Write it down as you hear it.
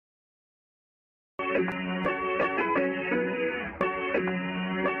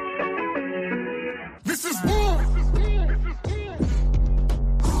This is war.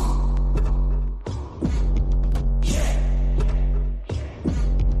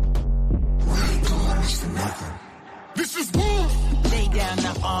 This is war. Lay down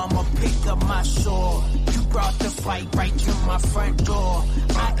the armor, pick up my sword. You brought the fight right to my front door.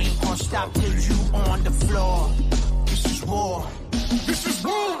 I ain't gonna stop till you on the floor. This is war. This is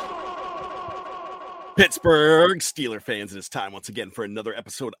war. Pittsburgh Steelers fans, it is time once again for another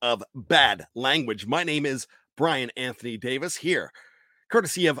episode of Bad Language. My name is Brian Anthony Davis here,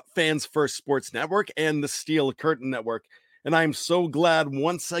 courtesy of Fans First Sports Network and the Steel Curtain Network. And I'm so glad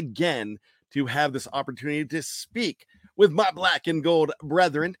once again to have this opportunity to speak with my black and gold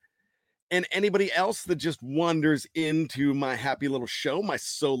brethren and anybody else that just wanders into my happy little show, my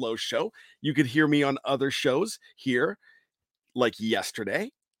solo show. You could hear me on other shows here, like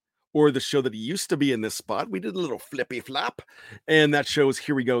yesterday, or the show that used to be in this spot. We did a little flippy flop, and that show is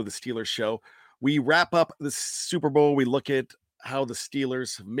Here We Go, the Steelers Show. We wrap up the Super Bowl. We look at how the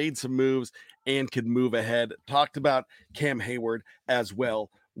Steelers have made some moves and could move ahead. Talked about Cam Hayward as well,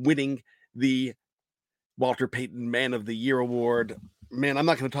 winning the Walter Payton Man of the Year award. Man, I'm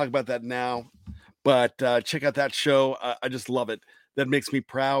not going to talk about that now, but check out that show. I just love it. That makes me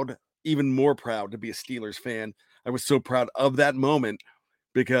proud, even more proud to be a Steelers fan. I was so proud of that moment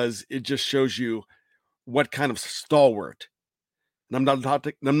because it just shows you what kind of stalwart. And I'm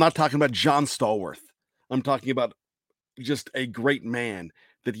not talking about John Stallworth. I'm talking about just a great man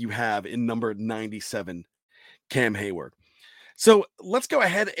that you have in number 97, Cam Hayward. So let's go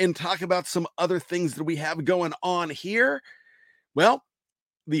ahead and talk about some other things that we have going on here. Well,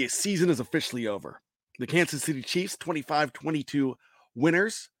 the season is officially over. The Kansas City Chiefs, 25-22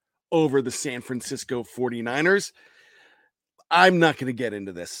 winners over the San Francisco 49ers. I'm not going to get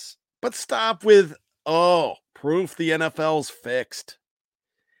into this, but stop with, proof the NFL's fixed.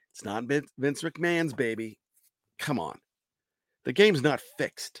 It's not Vince McMahon's baby. Come on. The game's not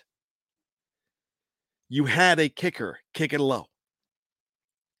fixed. You had a kicker kick it low.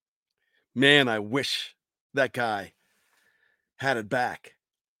 Man, I wish that guy had it back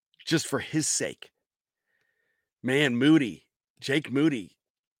just for his sake. Man, Jake Moody,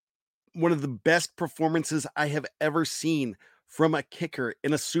 one of the best performances I have ever seen from a kicker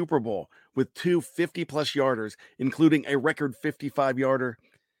in a Super Bowl with two 50-plus yarders, including a record 55-yarder,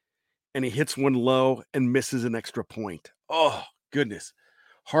 and he hits one low and misses an extra point. Oh, goodness.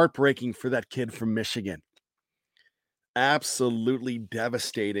 Heartbreaking for that kid from Michigan. Absolutely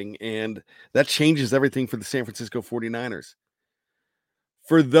devastating, and that changes everything for the San Francisco 49ers.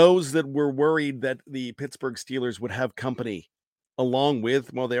 For those that were worried that the Pittsburgh Steelers would have company along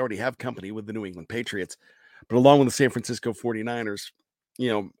with, well, they already have company with the New England Patriots, but along with the San Francisco 49ers,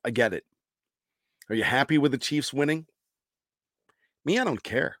 I get it. Are you happy with the Chiefs winning? Me, I don't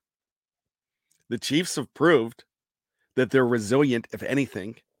care. The Chiefs have proved that they're resilient, if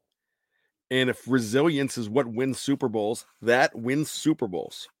anything. And if resilience is what wins Super Bowls, that wins Super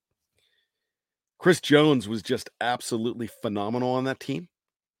Bowls. Chris Jones was just absolutely phenomenal on that team.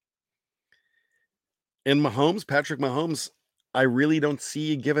 And Patrick Mahomes, I really don't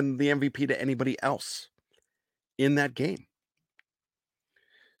see giving the MVP to anybody else in that game.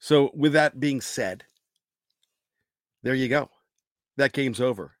 So with that being said, there you go. That game's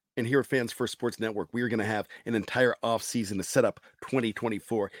over. And here at Fans First Sports Network, we are going to have an entire offseason to set up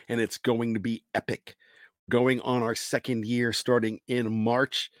 2024, and it's going to be epic. Going on our second year starting in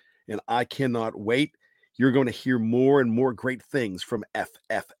March, and I cannot wait. You're going to hear more and more great things from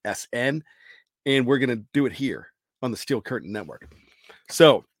FFSN, and we're going to do it here on the Steel Curtain Network.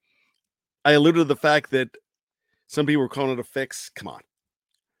 So I alluded to the fact that some people were calling it a fix. Come on.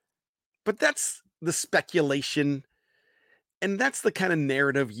 But that's the speculation. And that's the kind of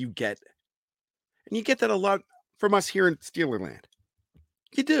narrative you get. And you get that a lot from us here in Steelerland.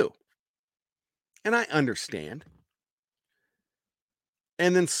 You do. And I understand.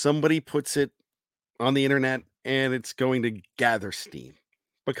 And then somebody puts it on the internet and it's going to gather steam.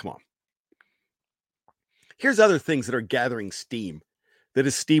 But come on. Here's other things that are gathering steam that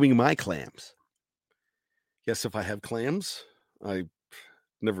is steaming my clams. Yes, if I have clams, I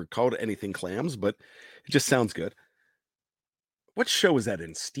never called anything clams, but it just sounds good. What show is that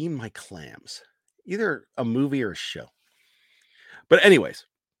in? Steam My Clams. Either a movie or a show. But anyways,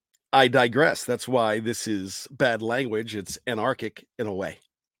 I digress. That's why this is bad language. It's anarchic in a way.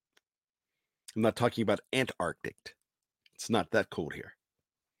 I'm not talking about Antarctic. It's not that cold here,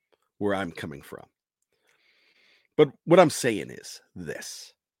 where I'm coming from. But what I'm saying is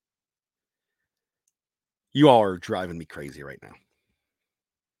this. You all are driving me crazy right now.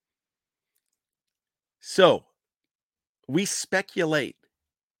 So we speculate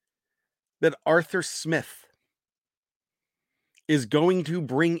that Arthur Smith is going to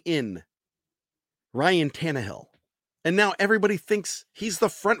bring in Ryan Tannehill. And now everybody thinks he's the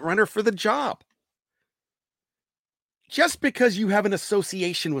front runner for the job. Just because you have an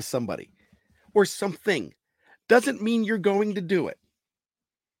association with somebody or something doesn't mean you're going to do it.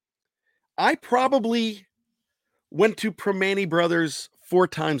 I probably went to Primanti Brothers 4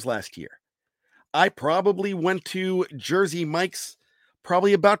 times last year. I probably went to Jersey Mike's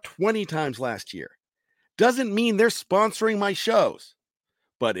probably about 20 times last year. Doesn't mean they're sponsoring my shows.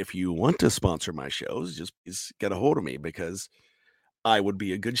 But if you want to sponsor my shows, just please get a hold of me because I would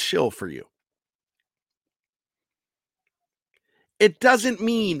be a good shill for you. It doesn't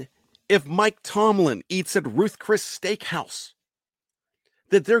mean if Mike Tomlin eats at Ruth Chris Steakhouse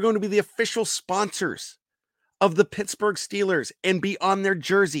that they're going to be the official sponsors of the Pittsburgh Steelers and be on their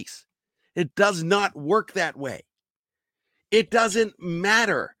jerseys. It does not work that way. It doesn't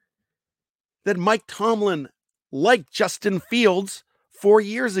matter that Mike Tomlin liked Justin Fields 4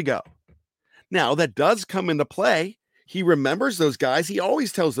 years ago. Now, that does come into play. He remembers those guys. He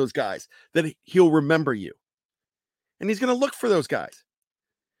always tells those guys that he'll remember you. And he's going to look for those guys.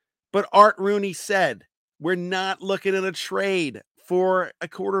 But Art Rooney said, we're not looking at a trade for a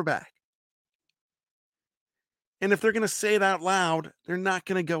quarterback. And if they're going to say it out loud, they're not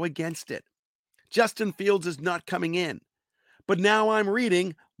going to go against it. Justin Fields is not coming in. But now I'm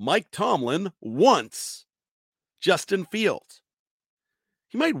reading Mike Tomlin wants Justin Fields.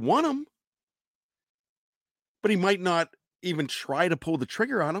 He might want him, but he might not even try to pull the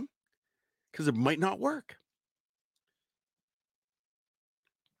trigger on him because it might not work.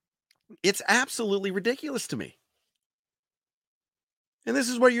 It's absolutely ridiculous to me. And this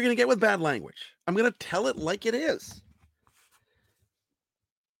is what you're going to get with bad language. I'm going to tell it like it is.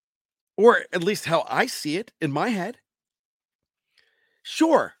 Or at least how I see it in my head.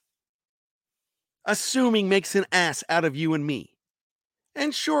 Sure, assuming makes an ass out of you and me.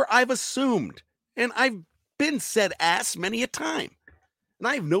 And sure, I've assumed, and I've been said ass many a time. And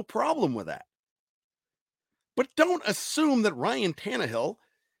I have no problem with that. But don't assume that Ryan Tannehill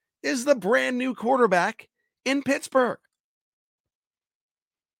is the brand new quarterback in Pittsburgh.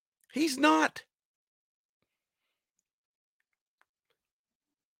 He's not.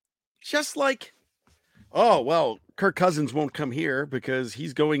 Just like, oh, well, Kirk Cousins won't come here because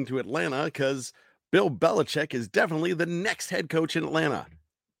he's going to Atlanta because Bill Belichick is definitely the next head coach in Atlanta.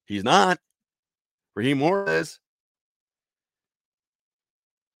 He's not. Raheem Morris is.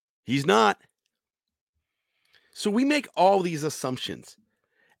 He's not. So we make all these assumptions.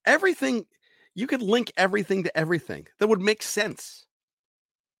 Everything, you could link everything to everything that would make sense.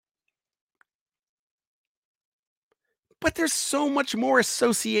 But there's so much more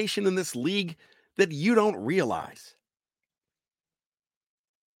association in this league that you don't realize.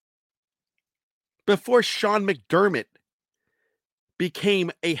 Before Sean McDermott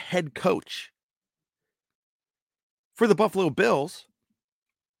became a head coach for the Buffalo Bills,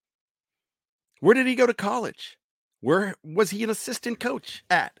 where did he go to college? Where was he an assistant coach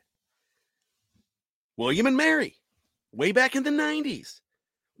at? William and Mary, way back in the 90s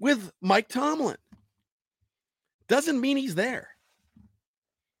with Mike Tomlin. Doesn't mean he's there.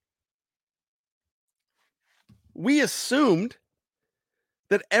 We assumed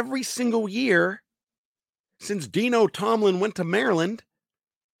that every single year since Dino Tomlin went to Maryland,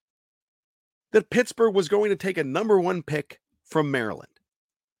 that Pittsburgh was going to take a number 1 pick from Maryland.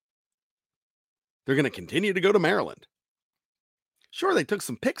 They're going to continue to go to Maryland. Sure, they took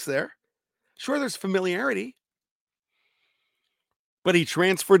some picks there. Sure, there's familiarity. But he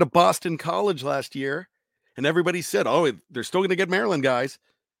transferred to Boston College last year, and everybody said, oh, they're still going to get Maryland guys.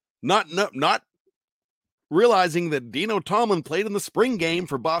 Not realizing that Dino Tomlin played in the spring game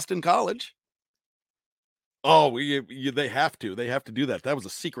for Boston College. Oh, they have to. They have to do that. That was a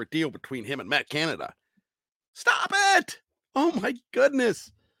secret deal between him and Matt Canada. Stop it! Oh, my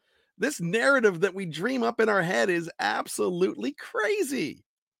goodness. This narrative that we dream up in our head is absolutely crazy.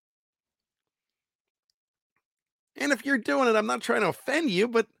 And if you're doing it, I'm not trying to offend you,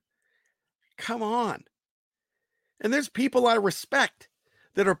 but come on. And there's people I respect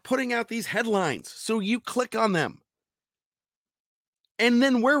that are putting out these headlines, so you click on them. And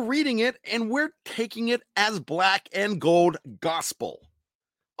then we're reading it, and we're taking it as black and gold gospel.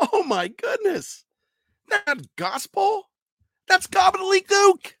 Oh my goodness. That's gospel? That's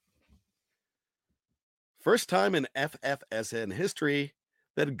gobbledygook. First time in FFSN history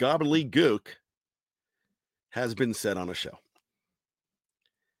that gobbledygook has been said on a show.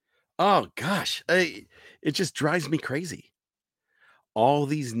 Oh gosh, it just drives me crazy. All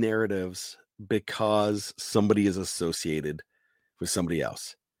these narratives because somebody is associated with somebody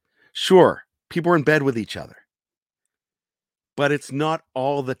else. Sure, people are in bed with each other, but it's not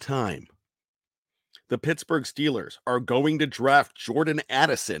all the time. The Pittsburgh Steelers are going to draft Jordan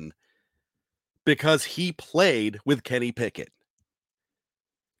Addison because he played with Kenny Pickett.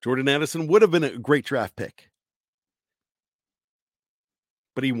 Jordan Addison would have been a great draft pick,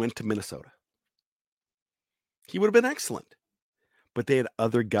 but he went to Minnesota. He would have been excellent, but they had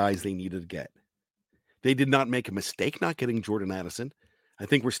other guys they needed to get. They did not make a mistake not getting Jordan Addison. I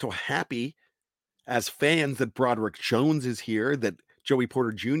think we're still happy as fans that Broderick Jones is here, that Joey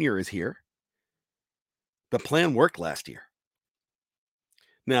Porter Jr. is here. The plan worked last year.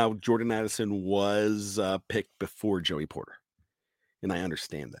 Now, Jordan Addison was picked before Joey Porter, and I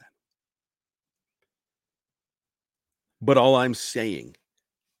understand that. But all I'm saying,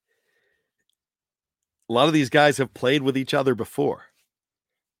 a lot of these guys have played with each other before.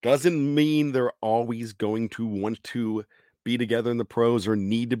 Doesn't mean they're always going to want to be together in the pros or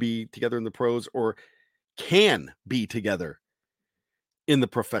need to be together in the pros or can be together in the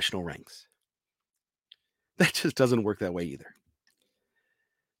professional ranks. That just doesn't work that way either.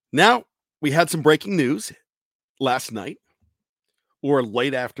 Now, we had some breaking news last night or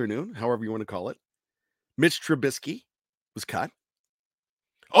late afternoon, however you want to call it. Mitch Trubisky was cut.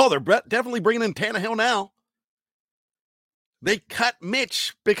 Oh, they're definitely bringing in Tannehill now. They cut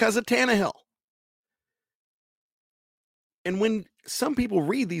Mitch because of Tannehill. And when some people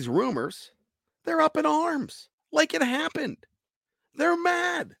read these rumors, they're up in arms like it happened. They're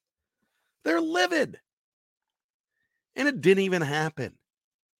mad. They're livid. And it didn't even happen.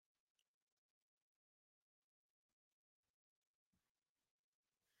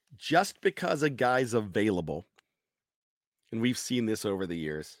 Just because a guy's available, and we've seen this over the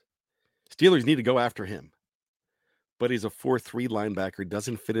years, Steelers need to go after him. But he's a 4-3 linebacker,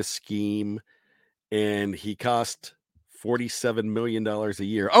 doesn't fit a scheme, and he cost $47 million a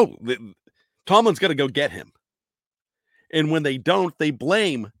year. Oh, Tomlin's got to go get him. And when they don't, they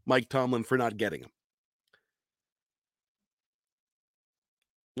blame Mike Tomlin for not getting him.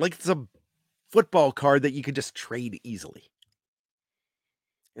 Like it's a football card that you could just trade easily.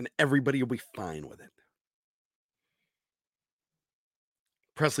 And everybody will be fine with it.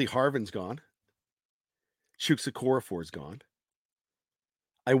 Presley Harvin's gone. Chukwueze Okorafor is gone.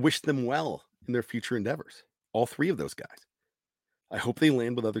 I wish them well in their future endeavors. All three of those guys. I hope they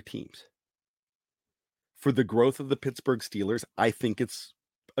land with other teams. For the growth of the Pittsburgh Steelers, I think it's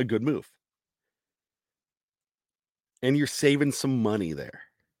a good move. And you're saving some money there.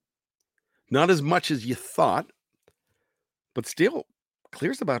 Not as much as you thought, but still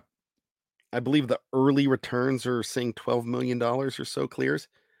clears about, I believe the early returns are saying $12 million or so clears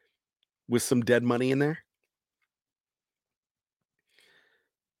with some dead money in there.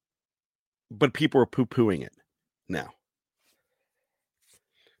 But people are poo-pooing it now.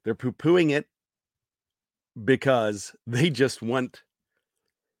 They're poo-pooing it because they just want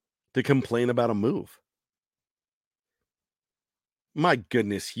to complain about a move. My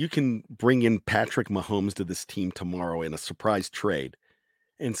goodness, you can bring in Patrick Mahomes to this team tomorrow in a surprise trade,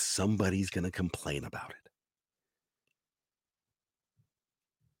 and somebody's going to complain about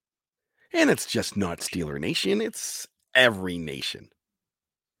it. And it's just not Steeler Nation, it's every nation.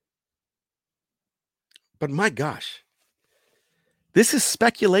 But my gosh, this is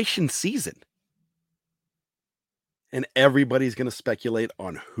speculation season. And everybody's going to speculate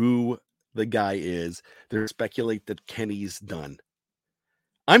on who the guy is. They're speculate that Kenny's done.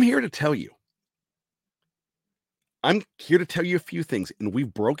 I'm here to tell you. I'm here to tell you a few things. And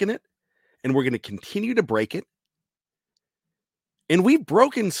we've broken it. And we're going to continue to break it. And we've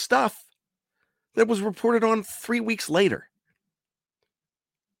broken stuff that was reported on 3 weeks later.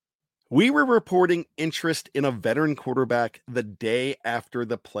 We were reporting interest in a veteran quarterback the day after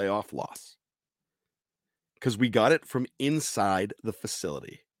the playoff loss. Because we got it from inside the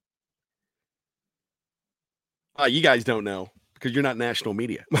facility. You guys don't know because you're not national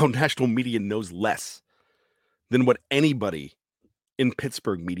media. Well, national media knows less than what anybody in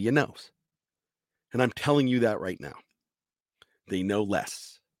Pittsburgh media knows. And I'm telling you that right now. They know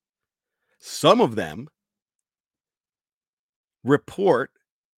less. Some of them report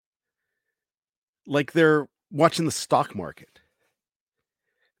like they're watching the stock market.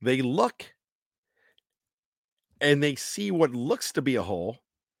 They look and they see what looks to be a hole,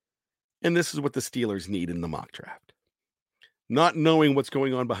 and this is what the Steelers need in the mock draft. Not knowing what's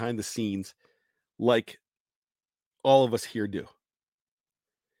going on behind the scenes like all of us here do.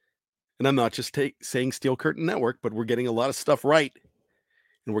 And I'm not just saying Steel Curtain Network, but we're getting a lot of stuff right,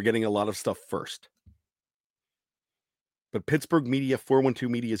 and we're getting a lot of stuff first. But Pittsburgh media,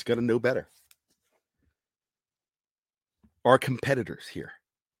 412 media, is going to know better. are competitors here.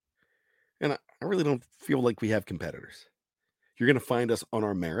 And I really don't feel like we have competitors. You're going to find us on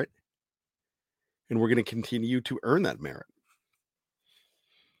our merit, and we're going to continue to earn that merit.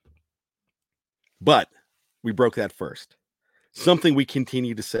 But we broke that first. Something we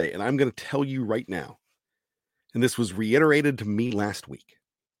continue to say, and I'm going to tell you right now, and this was reiterated to me last week.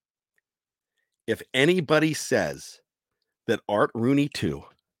 If anybody says that Art Rooney II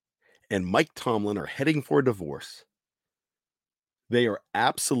and Mike Tomlin are heading for a divorce, they are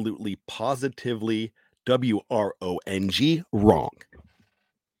absolutely, positively, WRONG, wrong.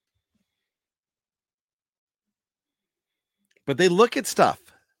 But they look at stuff.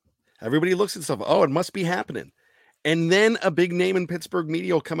 Everybody looks at stuff. Oh, it must be happening. And then a big name in Pittsburgh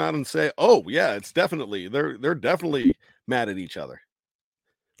media will come out and say, oh, yeah, it's definitely, they're definitely mad at each other.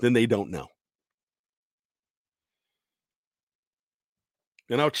 Then they don't know.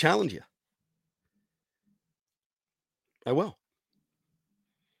 And I'll challenge you. I will.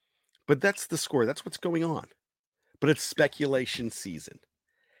 But that's the score. That's what's going on. But it's speculation season.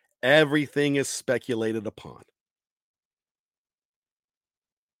 Everything is speculated upon.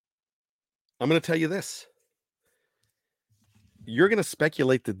 I'm going to tell you this. You're going to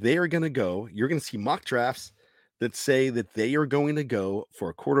speculate that they are going to go. You're going to see mock drafts that say that they are going to go for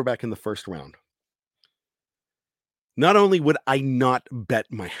a quarterback in the first round. Not only would I not bet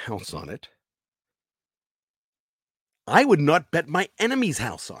my house on it, I would not bet my enemy's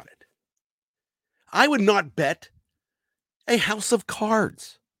house on it. I would not bet a house of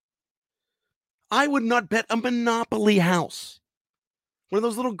cards. I would not bet a Monopoly house. One of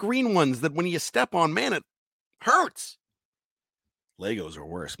those little green ones that when you step on, man, it hurts. Legos are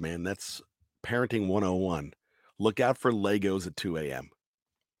worse, man. That's parenting 101. Look out for Legos at 2 a.m.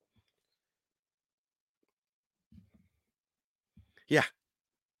 Yeah.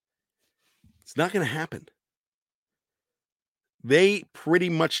 It's not going to happen. They pretty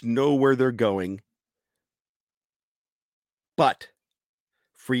much know where they're going. But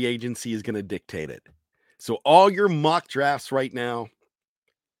free agency is going to dictate it. So all your mock drafts right now,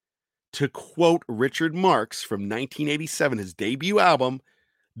 to quote Richard Marx from 1987, his debut album,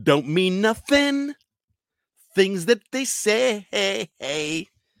 don't mean nothing. Things that they say. Hey.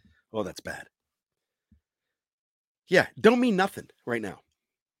 Oh, that's bad. Yeah, don't mean nothing right now.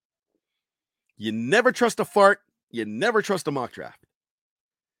 You never trust a fart. You never trust a mock draft.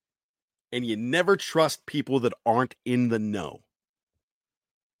 And you never trust people that aren't in the know.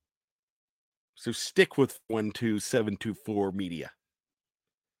 So stick with 12724 Media.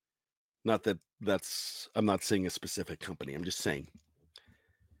 Not that I'm not saying a specific company. I'm just saying.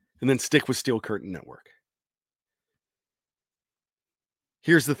 And then stick with Steel Curtain Network.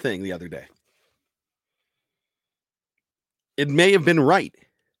 Here's the thing the other day. It may have been right.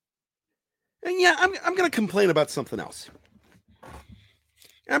 And yeah, I'm going to complain about something else.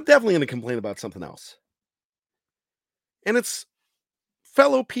 I'm definitely going to complain about something else. And it's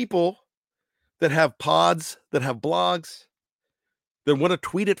fellow people that have pods, that have blogs, that want to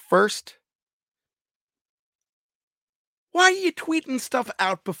tweet it first. Why are you tweeting stuff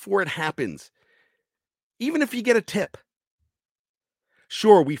out before it happens? Even if you get a tip.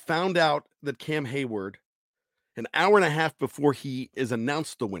 Sure, we found out that Cam Hayward, an hour and a half before he is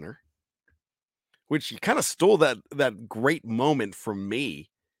announced the winner, which he kind of stole that great moment from me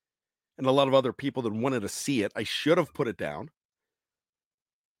and a lot of other people that wanted to see it. I should have put it down.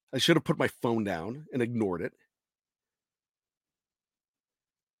 I should have put my phone down and ignored it.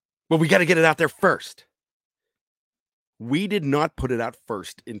 But we got to get it out there first. We did not put it out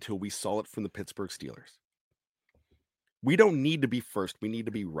first until we saw it from the Pittsburgh Steelers. We don't need to be first. We need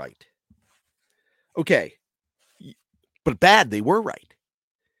to be right. Okay. But bad, they were right.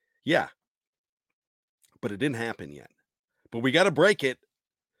 Yeah. But it didn't happen yet. But we got to break it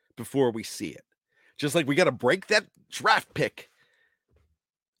before we see it. Just like we got to break that draft pick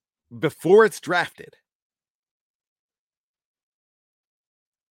before it's drafted.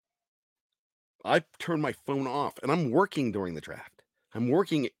 I turn my phone off and I'm working during the draft. I'm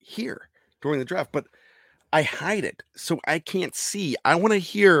working here during the draft, but I hide it so I can't see. I want to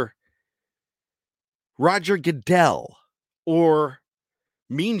hear Roger Goodell or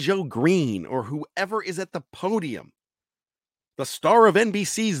Mean Joe Green or whoever is at the podium. The star of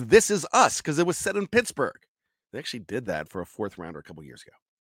NBC's This Is Us, because it was set in Pittsburgh. They actually did that for a fourth rounder a couple years ago.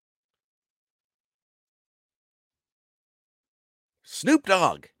 Snoop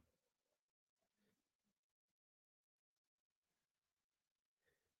Dogg.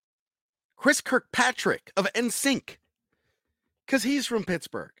 Chris Kirkpatrick of NSYNC, because he's from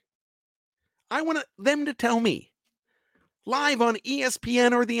Pittsburgh. I want them to tell me, live on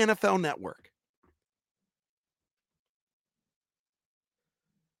ESPN or the NFL Network,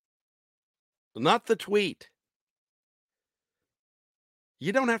 not the tweet.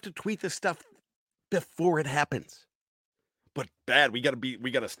 You don't have to tweet this stuff before it happens. But bad, we got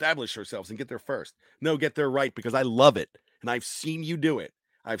to establish ourselves and get there first. No, get there right, because I love it. And I've seen you do it.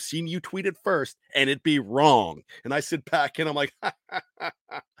 I've seen you tweet it first and it be wrong. And I sit back and I'm like,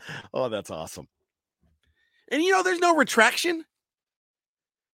 oh, that's awesome. And there's no retraction.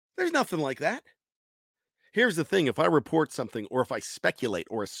 There's nothing like that. Here's the thing. If I report something or if I speculate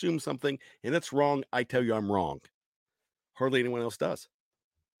or assume something and it's wrong, I tell you I'm wrong. Hardly anyone else does.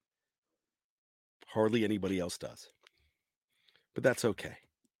 Hardly anybody else does. But that's okay.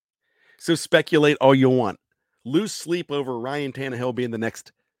 So speculate all you want. Lose sleep over Ryan Tannehill being the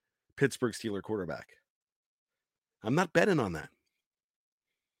next Pittsburgh Steelers quarterback. I'm not betting on that.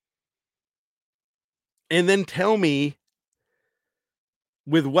 And then tell me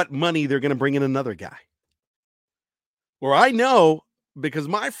with what money they're going to bring in another guy. Or I know, because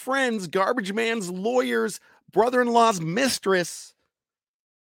my friend's garbage man's lawyer's brother-in-law's mistress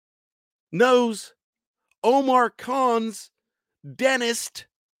knows Omar Khan's dentist.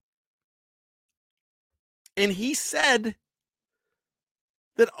 And he said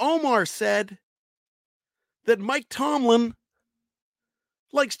that Omar said that Mike Tomlin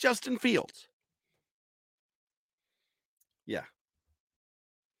likes Justin Fields. Yeah.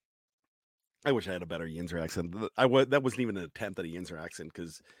 I wish I had a better Yinzer accent. That wasn't even an attempt at a Yinzer accent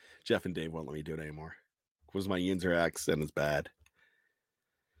because Jeff and Dave won't let me do it anymore. Because my Yinzer accent is bad.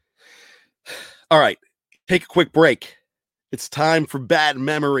 All right. Take a quick break. It's time for Bad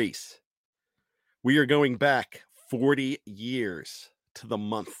Memories. We are going back 40 years to the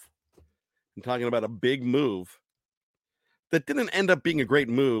month. I'm talking about a big move that didn't end up being a great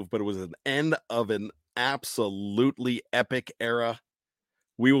move, but it was an end of an absolutely epic era.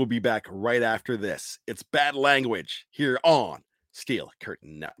 We will be back right after this. It's Bad Language here on Steel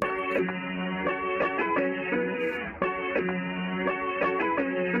Curtain Network.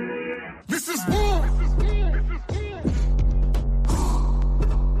 This is war.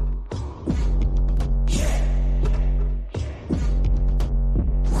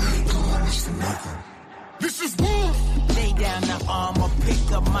 This is war. Lay down the armor,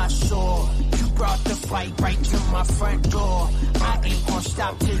 pick up my sword. You brought the fight right to my front door. I ain't gonna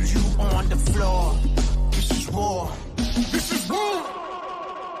stop till you on the floor. This is war. This is war.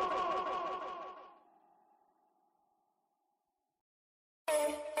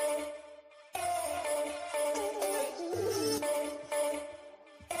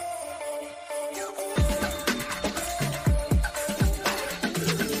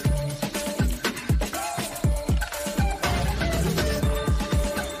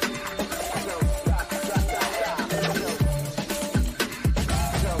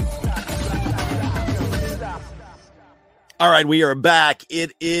 All right, we are back.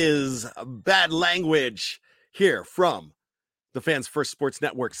 It is Bad Language here from the Fans First Sports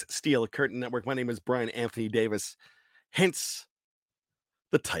Network's Steel Curtain Network. My name is Brian Anthony Davis, hence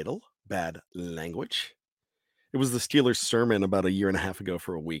the title, Bad Language. It was the Steelers sermon about a year and a half ago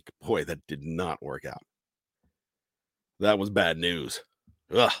for a week. Boy, that did not work out. That was bad news.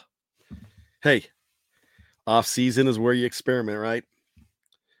 Ugh. Hey, off season is where you experiment, right?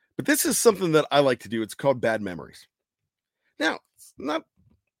 But this is something that I like to do. It's called Bad Memories. Now, it's not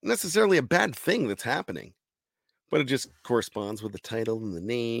necessarily a bad thing that's happening, but it just corresponds with the title and the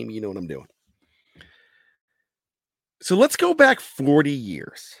name. You know what I'm doing. So let's go back 40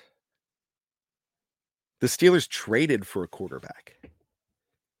 years. The Steelers traded for a quarterback.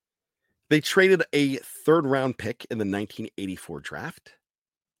 They traded a third-round pick in the 1984 draft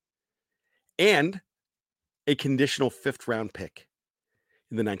and a conditional fifth-round pick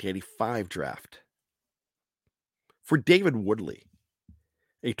in the 1985 draft. For David Woodley,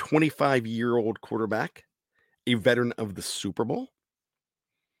 a 25-year-old quarterback, a veteran of the Super Bowl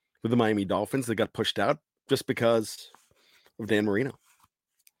with the Miami Dolphins that got pushed out just because of Dan Marino.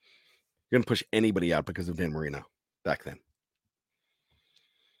 You're going to push anybody out because of Dan Marino back then.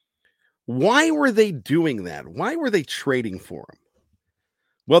 Why were they doing that? Why were they trading for him?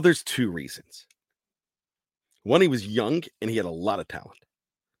 Well, there's two reasons. One, he was young and he had a lot of talent.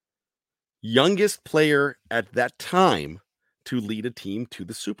 Youngest player at that time to lead a team to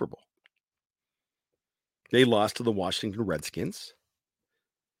the Super Bowl. They lost to the Washington Redskins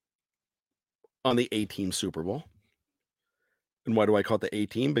on the A-Team Super Bowl. And why do I call it the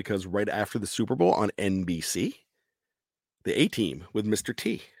A-Team? Because right after the Super Bowl on NBC, the A-Team with Mr.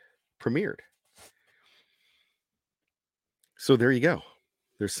 T premiered. So there you go.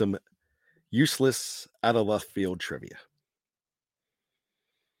 There's some useless out of left field trivia.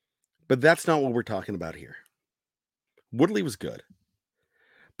 But that's not what we're talking about here. Woodley was good.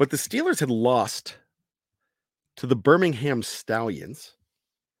 But the Steelers had lost to the Birmingham Stallions,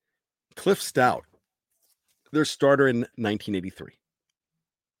 Cliff Stout, their starter in 1983.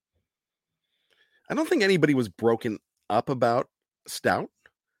 I don't think anybody was broken up about Stout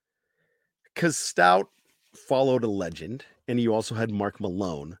because Stout followed a legend, and you also had Mark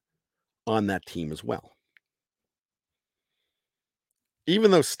Malone on that team as well.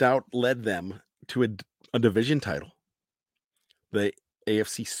 Even though Stout led them to a division title, the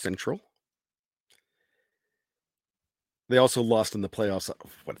AFC Central, they also lost in the playoffs,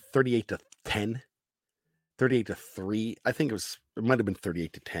 38-10, 38-3. I think it might have been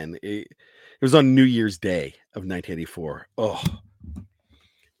 38-10. It was on New Year's Day of 1984. Oh,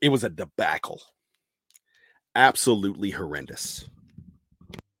 it was a debacle. Absolutely horrendous.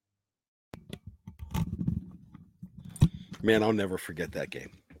 Man, I'll never forget that game.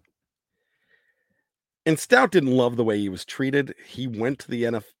 And Stout didn't love the way he was treated. He went to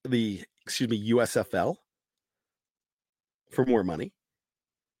the USFL for more money.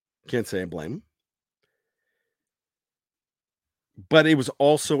 Can't say I blame him. But it was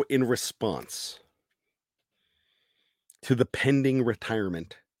also in response to the pending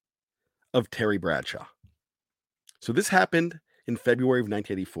retirement of Terry Bradshaw. So this happened in February of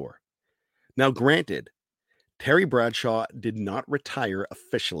 1984. Now, granted, Terry Bradshaw did not retire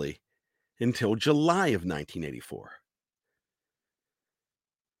officially until July of 1984.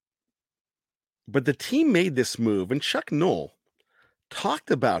 But the team made this move, and Chuck Noll talked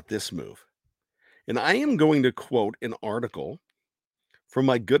about this move. And I am going to quote an article from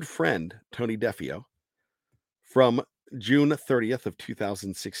my good friend, Tony Defio, from June 30th of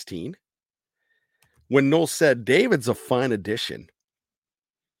 2016, when Noll said, "David's a fine addition,"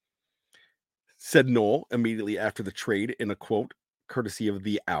 said Noll immediately after the trade in a quote courtesy of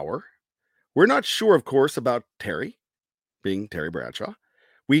The Hour. "We're not sure, of course, about Terry," being Terry Bradshaw.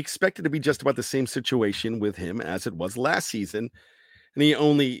 "We expect it to be just about the same situation with him as it was last season, and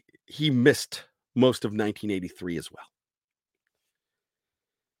he missed most of 1983 as well."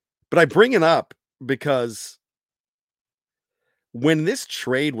 But I bring it up because when this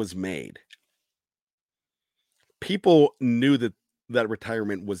trade was made, people knew that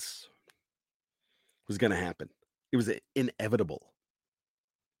retirement was going to happen. It was inevitable.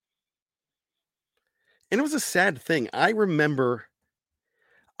 And it was a sad thing. I remember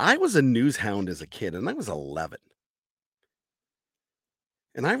I was a news hound as a kid, and I was 11.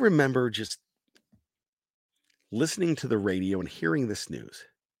 And I remember just listening to the radio and hearing this news.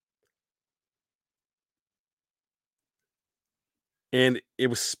 And it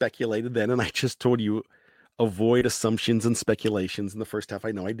was speculated then, and I just told you, avoid assumptions and speculations in the first half.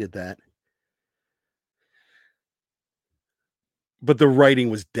 I know I did that. But the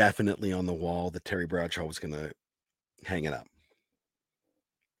writing was definitely on the wall that Terry Bradshaw was going to hang it up.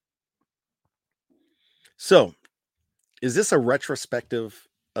 So, is this a retrospective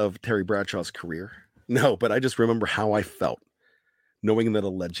of Terry Bradshaw's career? No, but I just remember how I felt knowing that a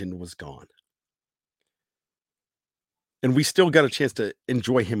legend was gone. And we still got a chance to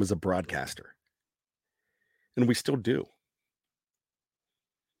enjoy him as a broadcaster. And we still do.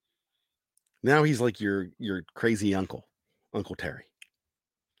 Now he's like your crazy uncle, Uncle Terry.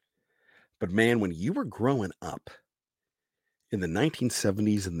 But man, when you were growing up in the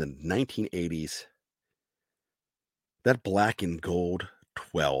 1970s and the 1980s, that black and gold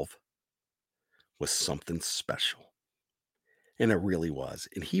 12 was something special. And it really was.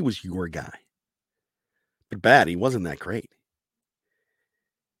 And he was your guy. But bad, he wasn't that great.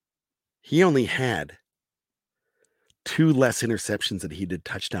 He only had 2 less interceptions than he did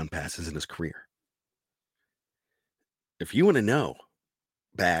touchdown passes in his career. If you want to know,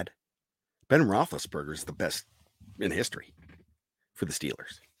 bad, Ben Roethlisberger is the best in history for the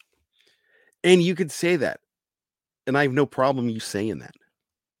Steelers. And you could say that. And I have no problem you saying that.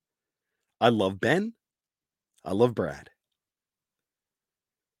 I love Ben. I love Brad.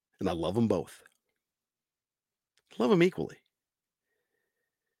 And I love them both. I love them equally.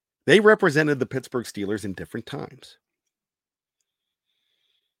 They represented the Pittsburgh Steelers in different times.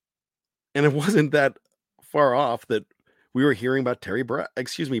 And it wasn't that far off that we were hearing about Ben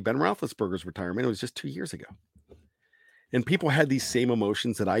Roethlisberger's retirement. It was just 2 years ago. And people had these same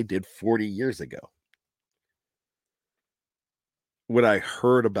emotions that I did 40 years ago when I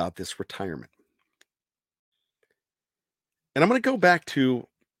heard about this retirement. And I'm going to go back to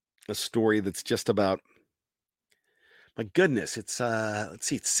a story that's just about, my goodness, it's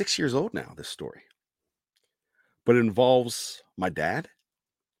 6 years old now, this story. But it involves my dad,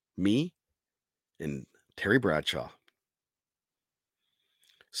 me, and Terry Bradshaw.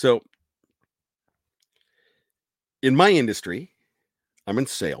 So, in my industry, I'm in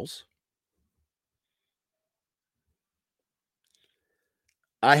sales.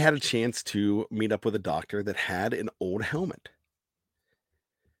 I had a chance to meet up with a doctor that had an old helmet.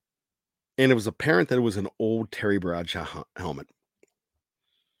 And it was apparent that it was an old Terry Bradshaw helmet.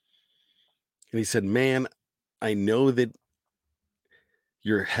 And he said, "Man, I know that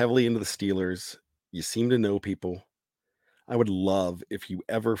you're heavily into the Steelers. You seem to know people. I would love if you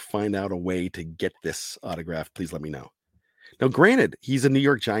ever find out a way to get this autograph, please let me know." Now, granted, he's a New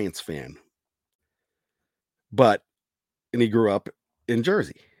York Giants fan, and he grew up in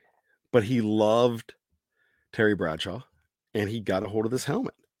Jersey, but he loved Terry Bradshaw, and he got a hold of this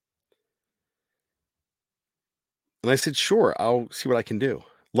helmet. And I said, "Sure, I'll see what I can do."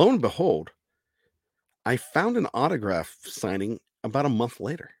 Lo and behold, I found an autograph signing about a month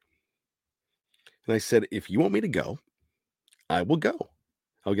later. And I said, "If you want me to go, I will go.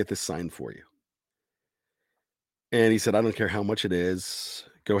 I'll get this signed for you." And he said, "I don't care how much it is.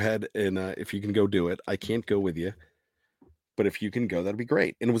 Go ahead, and if you can go do it. I can't go with you, but if you can go, that'd be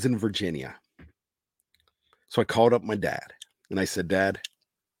great." And it was in Virginia. So I called up my dad, and I said, "Dad,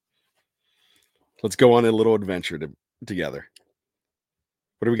 let's go on a little adventure together.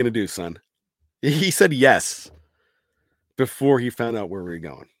 What are we going to do, son?" He said yes before he found out where we were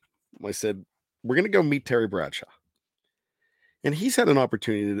going. I said, "We're going to go meet Terry Bradshaw." And he's had an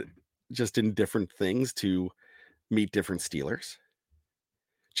opportunity just in different things to meet different Steelers,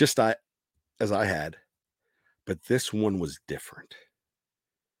 just as I had, but this one was different.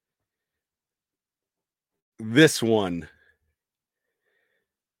 This one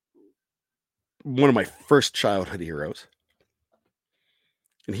of my first childhood heroes.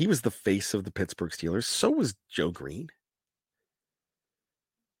 And he was the face of the Pittsburgh Steelers. So was Joe Green.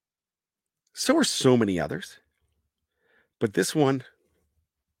 So are so many others. But this one,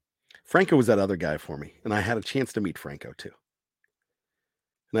 Franco was that other guy for me. And I had a chance to meet Franco too.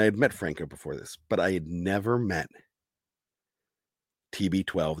 And I had met Franco before this, but I had never met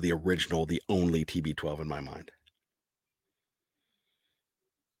TB12, the original, the only TB12 in my mind.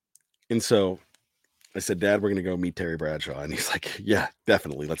 And so I said, "Dad, we're going to go meet Terry Bradshaw." And he's like, "Yeah,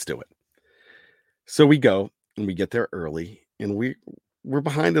 definitely. Let's do it." So we go and we get there early, and we're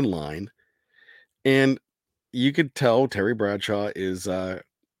behind in line. And you could tell Terry Bradshaw is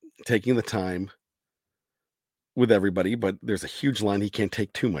taking the time with everybody, but there's a huge line. He can't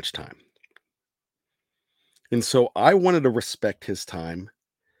take too much time. And so I wanted to respect his time.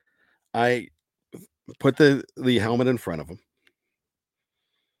 I put the helmet in front of him.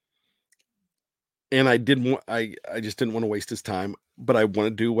 And I just didn't want to waste his time, but I want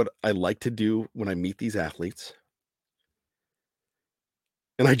to do what I like to do when I meet these athletes.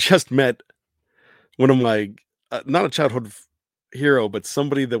 And I just met one of my, not a childhood hero, but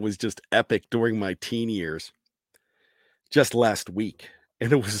somebody that was just epic during my teen years just last week.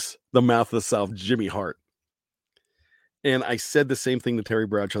 And it was the mouth of the South, Jimmy Hart. And I said the same thing to Terry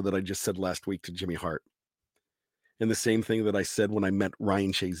Bradshaw that I just said last week to Jimmy Hart. And the same thing that I said when I met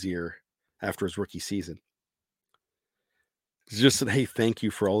Ryan Shazier after his rookie season. Just said, "Hey, thank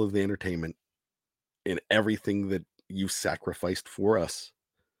you for all of the entertainment and everything that you sacrificed for us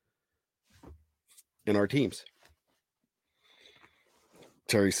and our teams."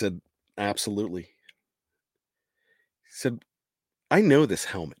 Terry said, "Absolutely." He said, "I know this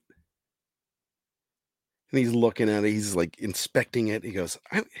helmet." And he's looking at it. He's like inspecting it. He goes,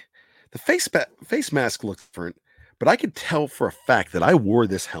 "The face mask looks different, but I could tell for a fact that I wore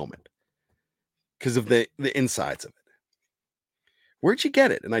this helmet because of the insides of it. Where'd you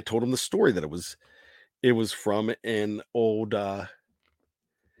get it?" And I told him the story that it was from an old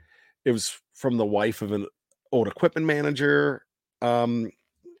it was from the wife of an old equipment manager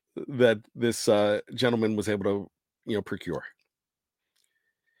that this gentleman was able to procure.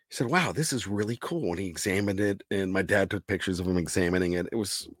 He said, "Wow, this is really cool." And he examined it, and my dad took pictures of him examining it. It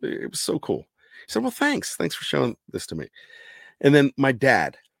was so cool. He said, "Well, thanks for showing this to me." And then my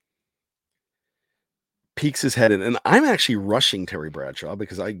dad peeks his head in, and I'm actually rushing Terry Bradshaw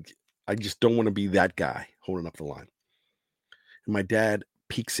because I just don't want to be that guy holding up the line. And my dad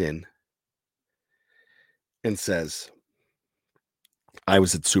peeks in and says, "I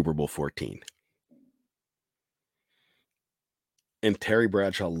was at Super Bowl 14. And Terry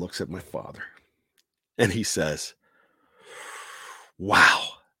Bradshaw looks at my father and he says,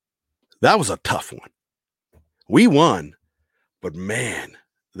 "Wow, that was a tough one. We won, but man,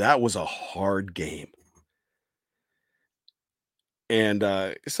 that was a hard game." And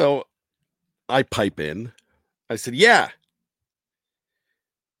so I pipe in. I said, "Yeah."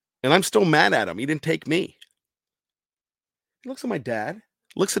 And I'm still mad at him. He didn't take me. He looks at my dad,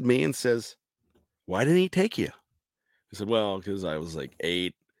 looks at me and says, "Why didn't he take you?" I said, well, because I was like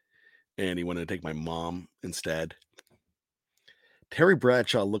 8 and he wanted to take my mom instead. Terry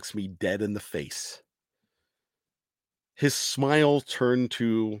Bradshaw looks me dead in the face. His smile turned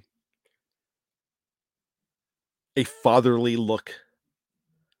to a fatherly look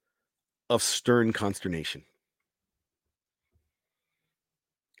of stern consternation.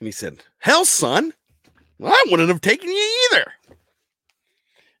 And he said, hell, son, I wouldn't have taken you either.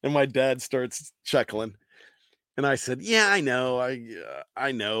 And my dad starts chuckling. And I said, yeah, I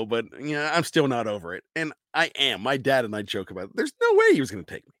know, but yeah, I'm still not over it. And I am. My dad and I joke about it. There's no way he was going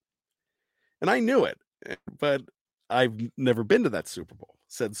to take me. And I knew it, but I've never been to that Super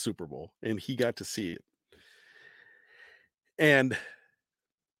Bowl, and he got to see it. And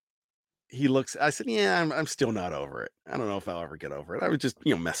he looks, I said, yeah, I'm still not over it. I don't know if I'll ever get over it. I was just,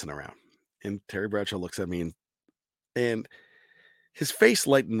 messing around. And Terry Bradshaw looks at me and his face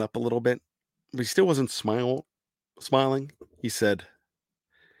lightened up a little bit, but he still wasn't smiling. He said,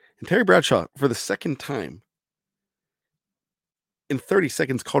 and Terry Bradshaw, for the second time in 30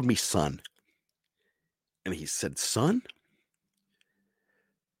 seconds, called me son. And he said, son,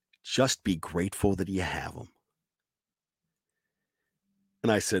 just be grateful that you have him.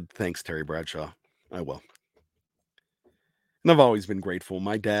 And I said, thanks, Terry Bradshaw. I will. And I've always been grateful.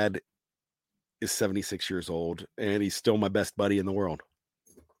 My dad is 76 years old, and he's still my best buddy in the world.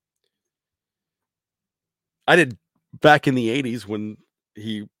 I did back in the 80s when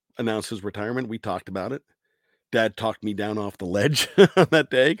he announced his retirement. We talked about it. Dad talked me down off the ledge on that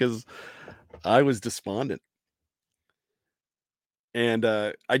day because I was despondent. And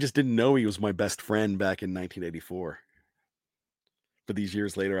I just didn't know he was my best friend back in 1984. But these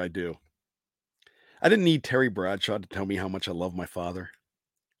years later, I do. I didn't need Terry Bradshaw to tell me how much I love my father.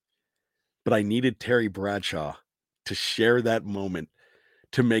 But I needed Terry Bradshaw to share that moment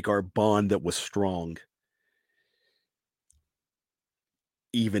to make our bond that was strong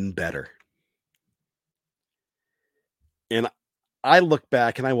even better. And I look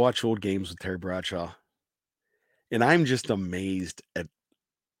back and I watch old games with Terry Bradshaw, and I'm just amazed at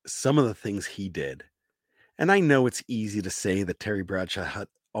some of the things he did. And I know it's easy to say that Terry Bradshaw had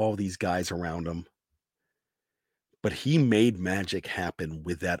all these guys around him, but he made magic happen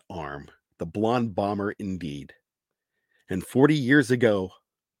with that arm, the blonde bomber indeed. And 40 years ago,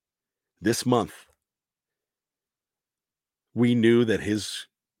 this month, we knew that his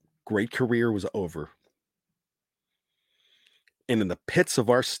great career was over. And in the pits of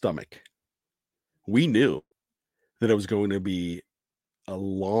our stomach, we knew that it was going to be a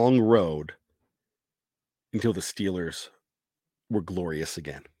long road until the Steelers were glorious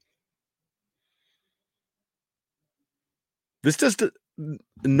again. This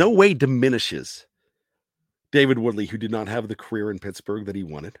no way diminishes David Woodley, who did not have the career in Pittsburgh that he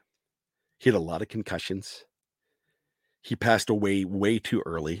wanted. He had a lot of concussions. He passed away way too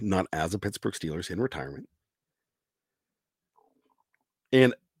early, not as a Pittsburgh Steelers, in retirement.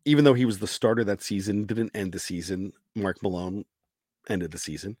 And even though he was the starter that season, didn't end the season, Mark Malone ended the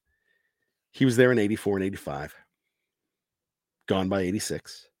season. He was there in 84 and 85. Gone by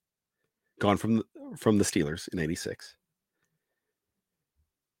 86. Gone from the Steelers in 86.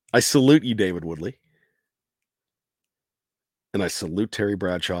 I salute you, David Woodley. And I salute Terry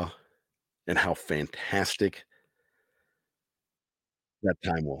Bradshaw and how fantastic that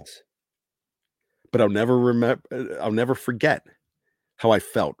time was. But I'll never forget how I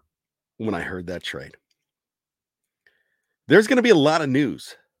felt when I heard that trade. There's going to be a lot of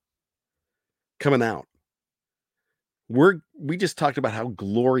news coming out. We just talked about how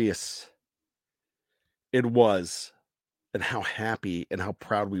glorious it was and how happy and how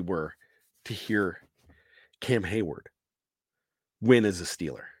proud we were to hear Cam Hayward win as a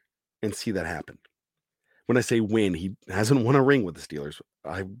Steeler and see that happen. When I say win, he hasn't won a ring with the Steelers.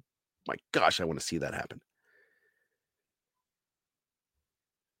 My gosh, I want to see that happen.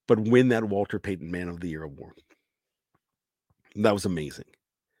 But win that Walter Payton Man of the Year award. That was amazing.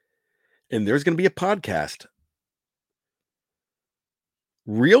 And there's going to be a podcast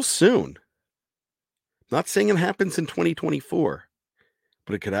real soon. Not saying it happens in 2024,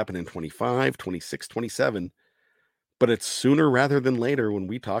 but it could happen in 25, 26, 27. But it's sooner rather than later when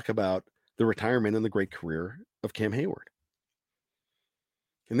we talk about the retirement and the great career of Cam Hayward.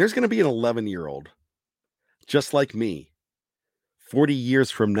 And there's going to be an 11-year-old, just like me, 40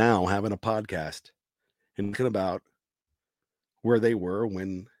 years from now having a podcast and thinking about where they were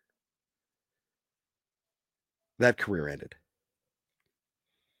when that career ended.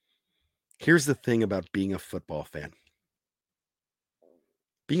 Here's the thing about being a football fan.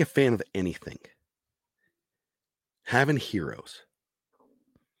 Being a fan of anything. Having heroes.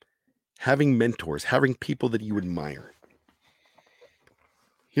 Having mentors. Having people that you admire.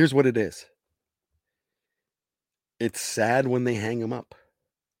 Here's what it is. It's sad when they hang them up.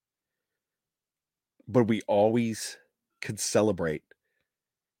 But we always could celebrate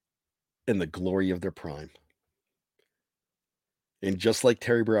in the glory of their prime. And just like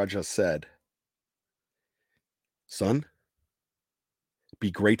Terry Bradshaw said, son, be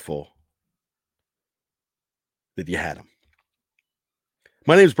grateful that you had them.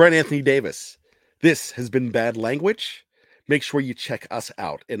 My name is Brian Anthony Davis. This has been Bad Language. Make sure you check us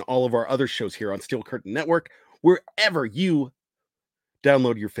out and all of our other shows here on Steel Curtain Network, wherever you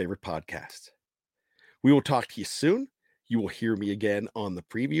download your favorite podcast. We will talk to you soon. You will hear me again on the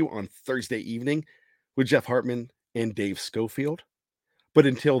preview on Thursday evening with Jeff Hartman and Dave Schofield. But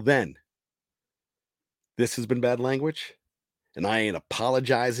until then, this has been Bad Language, and I ain't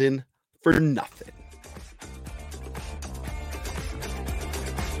apologizing for nothing.